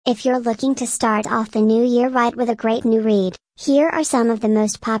If you're looking to start off the new year right with a great new read, here are some of the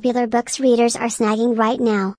most popular books readers are snagging right now.